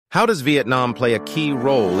How does Vietnam play a key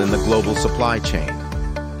role in the global supply chain?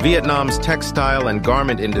 Vietnam's textile and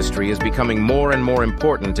garment industry is becoming more and more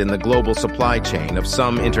important in the global supply chain of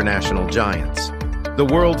some international giants. The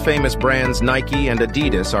world-famous brands Nike and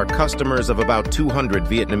Adidas are customers of about 200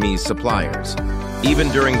 Vietnamese suppliers. Even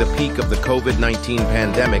during the peak of the COVID-19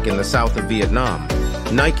 pandemic in the south of Vietnam,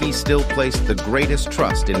 Nike still placed the greatest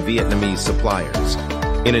trust in Vietnamese suppliers.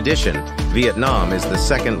 In addition, Vietnam is the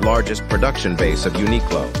second largest production base of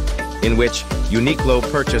Uniqlo, in which Uniqlo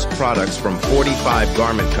purchased products from 45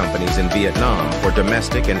 garment companies in Vietnam for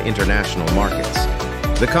domestic and international markets.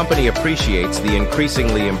 The company appreciates the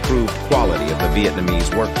increasingly improved quality of the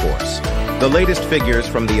Vietnamese workforce. The latest figures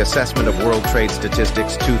from the Assessment of World Trade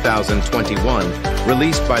Statistics 2021,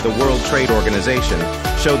 released by the World Trade Organization,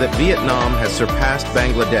 show that Vietnam has surpassed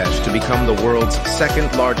Bangladesh to become the world's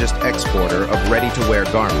second largest exporter of ready-to-wear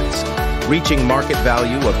garments, reaching market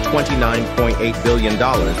value of $29.8 billion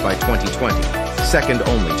by 2020, second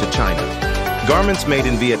only to China. Garments made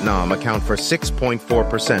in Vietnam account for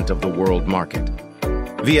 6.4% of the world market.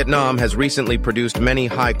 Vietnam has recently produced many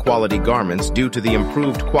high-quality garments due to the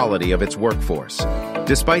improved quality of its workforce.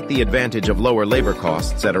 Despite the advantage of lower labor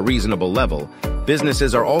costs at a reasonable level,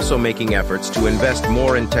 businesses are also making efforts to invest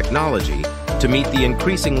more in technology to meet the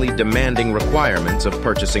increasingly demanding requirements of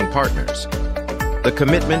purchasing partners. The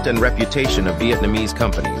commitment and reputation of Vietnamese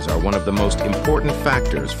companies are one of the most important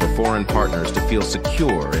factors for foreign partners to feel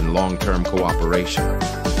secure in long-term cooperation.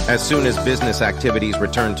 As soon as business activities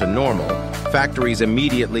return to normal, factories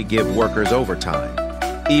immediately give workers overtime.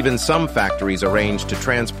 Even some factories arrange to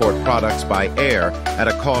transport products by air at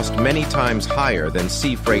a cost many times higher than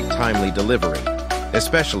sea freight timely delivery,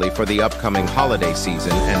 especially for the upcoming holiday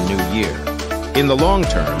season and New Year. In the long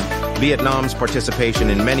term, Vietnam's participation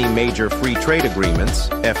in many major free trade agreements,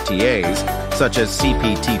 FTAs, such as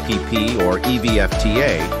CPTPP or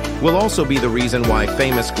EVFTA, will also be the reason why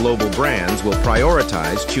famous global brands will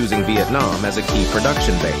prioritize choosing Vietnam as a key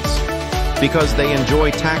production base, because they enjoy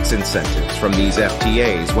tax incentives from these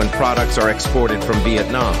FTAs when products are exported from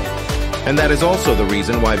Vietnam. And that is also the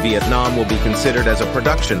reason why Vietnam will be considered as a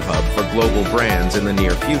production hub for global brands in the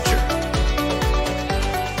near future.